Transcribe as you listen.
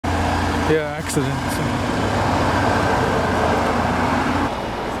Yeah, accident.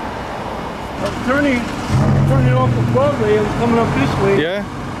 I was turning off of Broadway and coming up this way. Yeah?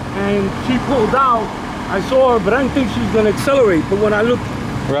 And she pulled out. I saw her, but I didn't think she was going to accelerate. But when I looked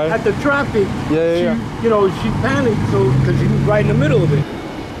at the traffic, you know, she panicked, so because she was right in the middle of it.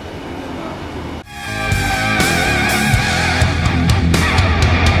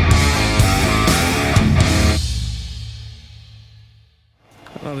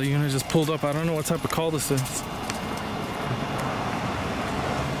 Another unit just pulled up. I don't know what type of call this is.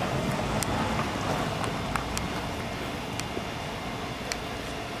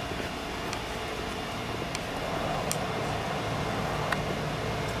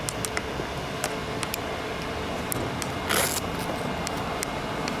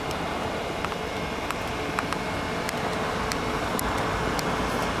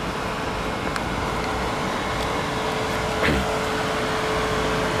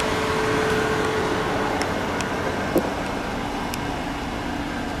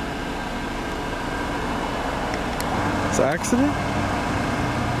 It's an accident?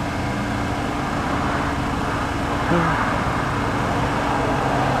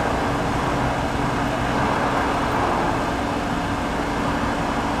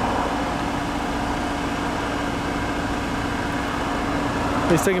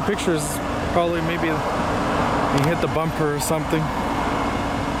 He's taking pictures, probably maybe he hit the bumper or something.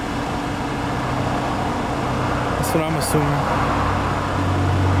 That's what I'm assuming.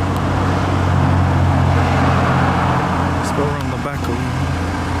 Go around the back of him.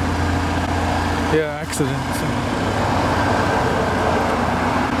 Yeah, accident.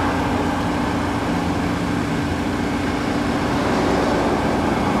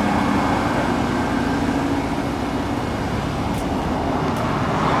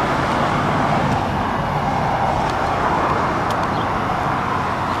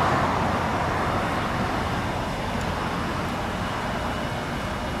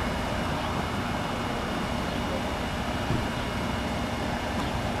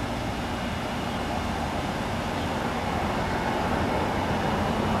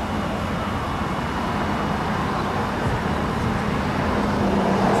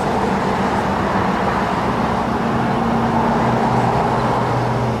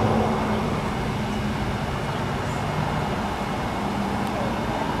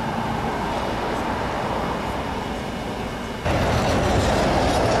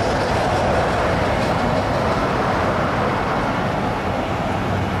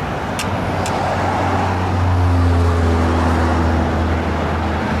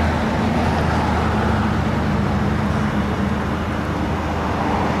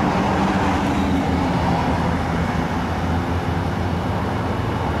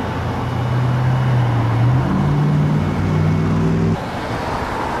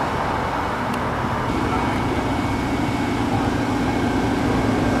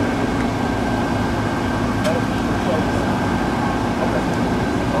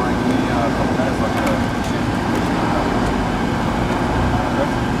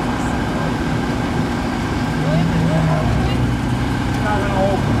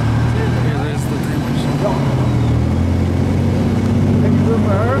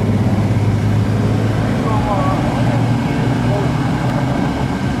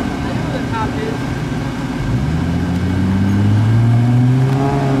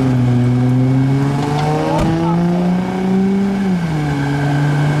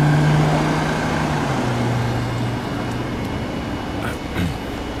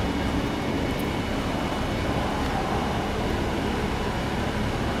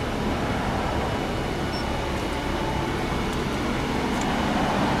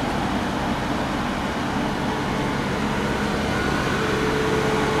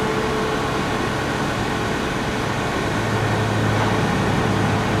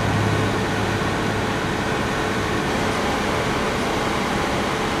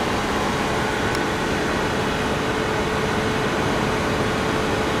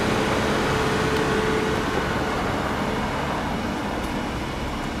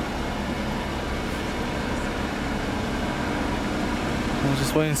 We'll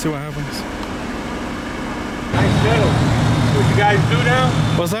just wait and see what happens. Nice shuttle. What you guys do now?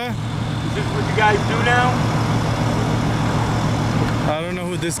 What's that? Is this what you guys do now? I don't know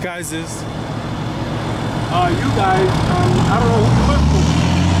who this guy is. You guys, I don't know who you work for.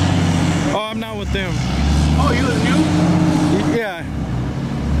 Oh, I'm not with them. Oh, you was new? Yeah.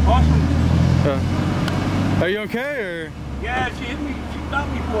 Awesome. Are you okay, or? Yeah, she hit me. She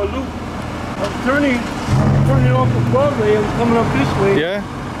stopped me for a loop. I was turning off of Broadway and coming up this way. Yeah.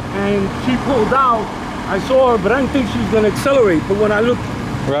 And she pulled out. I saw her, but I didn't think she was going to accelerate. But when I looked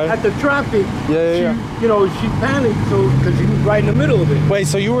at the traffic. Yeah. You know, she panicked, so because she was right in the middle of it. Wait,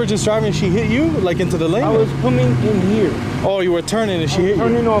 so you were just driving and she hit you, like into the lane? I was coming in here. Oh, you were turning and she hit you?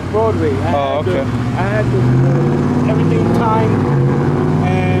 Turning off Broadway. Okay. I had everything timed,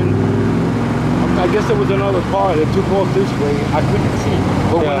 and I guess there was another car that took off this way. I couldn't see.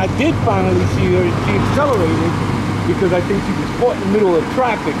 But when I did finally see her, she accelerated because I think she was caught in the middle of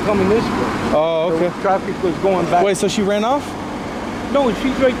traffic coming this way. Oh, okay. So traffic was going back. Wait, so she ran off? No,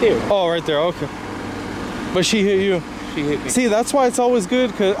 she's right there. Oh, right there. Okay. But she hit you. She hit me. See, that's why it's always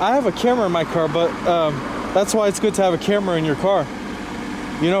good, because I have a camera in my car, but that's why it's good to have a camera in your car.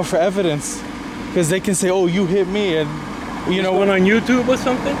 You know, for evidence. Because they can say, oh, you hit me, and you know. Went on YouTube or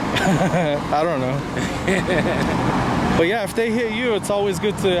something? I don't know. But yeah, if they hit you, it's always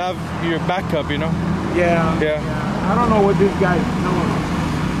good to have your backup, you know? Yeah. I don't know what this guy's doing.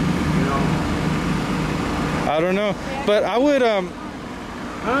 You know? I don't know. But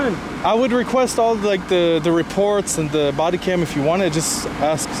I would request all like the reports and the body cam if you want it. Just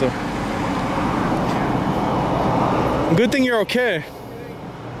ask. So good thing you're okay.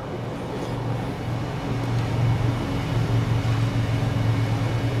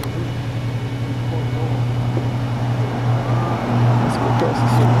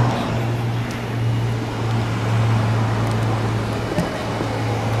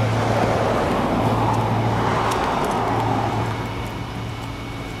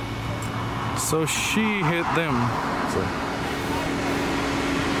 So she hit them. So.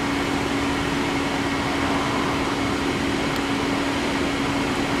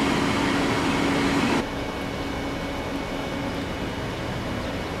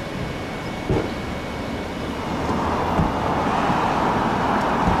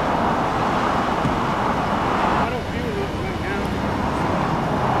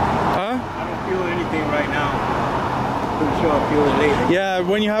 Yeah,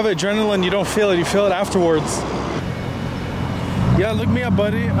 when you have adrenaline, you don't feel it. You feel it afterwards. Yeah, look me up,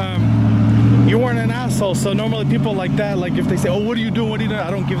 buddy. You weren't an asshole. So normally people like that, like if they say, "Oh, what are you doing? What are you doing?" I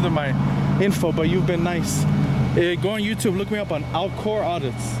don't give them my info, but you've been nice. Go on YouTube. Look me up on ALCOR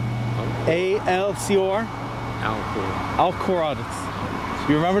audits. ALCOR. ALCOR audits.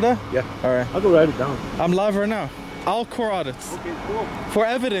 You remember that? Yeah. All right. I'll go write it down. I'm live right now. ALCOR audits. Okay, cool. For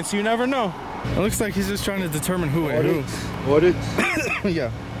evidence, you never know. It looks like he's just trying to determine who and who. Audits? Yeah.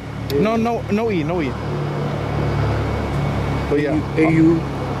 No E. But yeah. AU?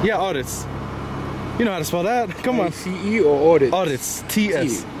 Yeah, audits. You know how to spell that. Come on. CE or audits? Audits.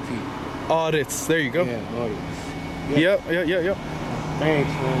 TS. Audits. There you go. Yeah, audits. Yep.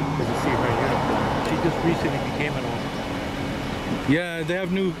 Thanks, man. Good to see you right here. She just recently became an officer. Yeah, they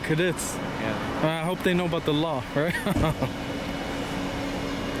have new cadets. Yeah. I hope they know about the law, right?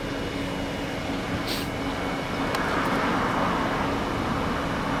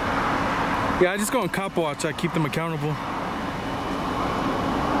 Yeah, I just go on cop watch. I keep them accountable.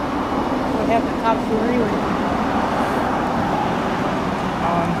 What have the cops do anyway?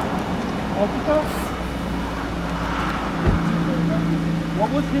 What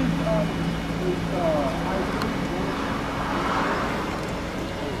was his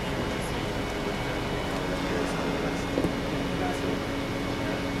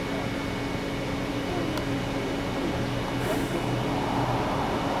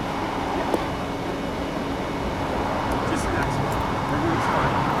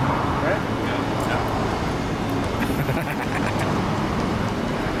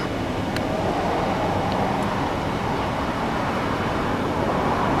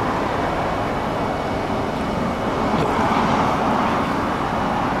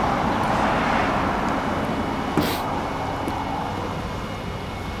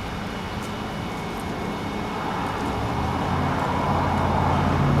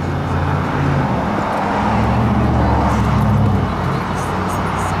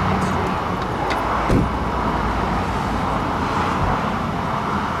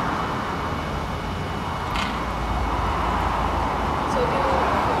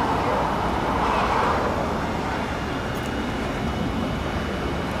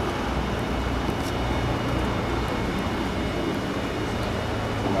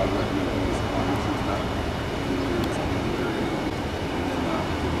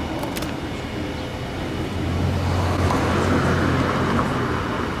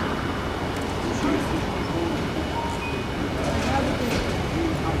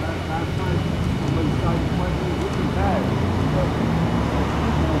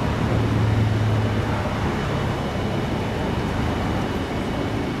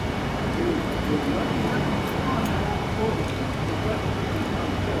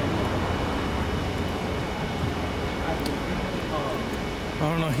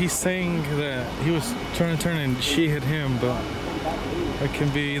he's saying that he was trying to turn and she hit him, but it can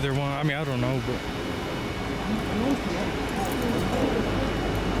be either one. I mean, I don't know, but.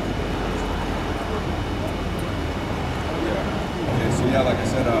 Okay, so yeah, like I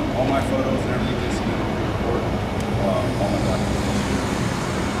said, all my photos and everything just in the report, all my documents.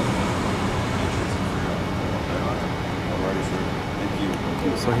 Alrighty, sir. Thank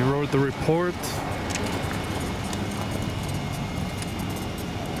you. So he wrote the report.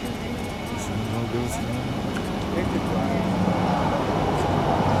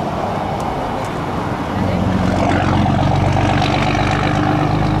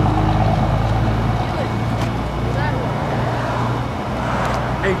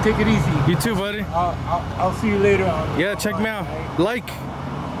 Hey, take it easy. You too, buddy. I'll see you later on. Yeah, check me out. Like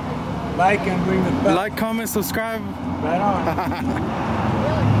And bring the bell. like, comment, subscribe. Right on.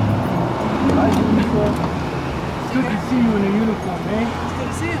 Bye, uniform. It's good to see you in a uniform, eh? It's good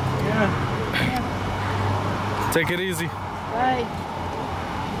to see you. Yeah. Take it easy. Bye.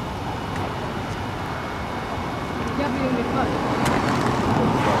 Got me in the cut.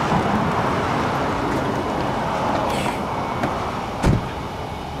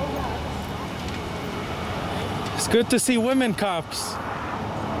 It's good to see women cops.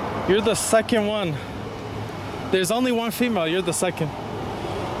 You're the second one. There's only one female, you're the second.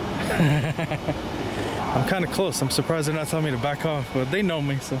 I'm kind of close. I'm surprised they're not telling me to back off, but they know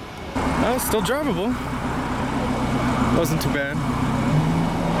me, so. Oh, it's still drivable. Wasn't too bad.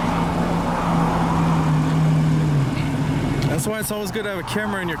 That's why it's always good to have a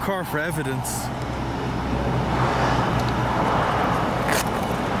camera in your car for evidence.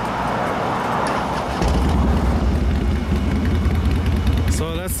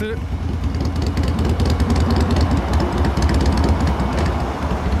 So that's it.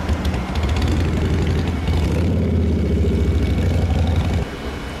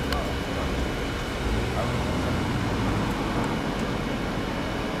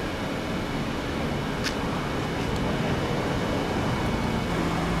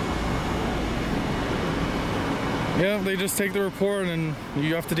 Yeah, they just take the report and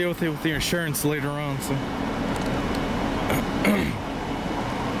you have to deal with it with the insurance later on, so.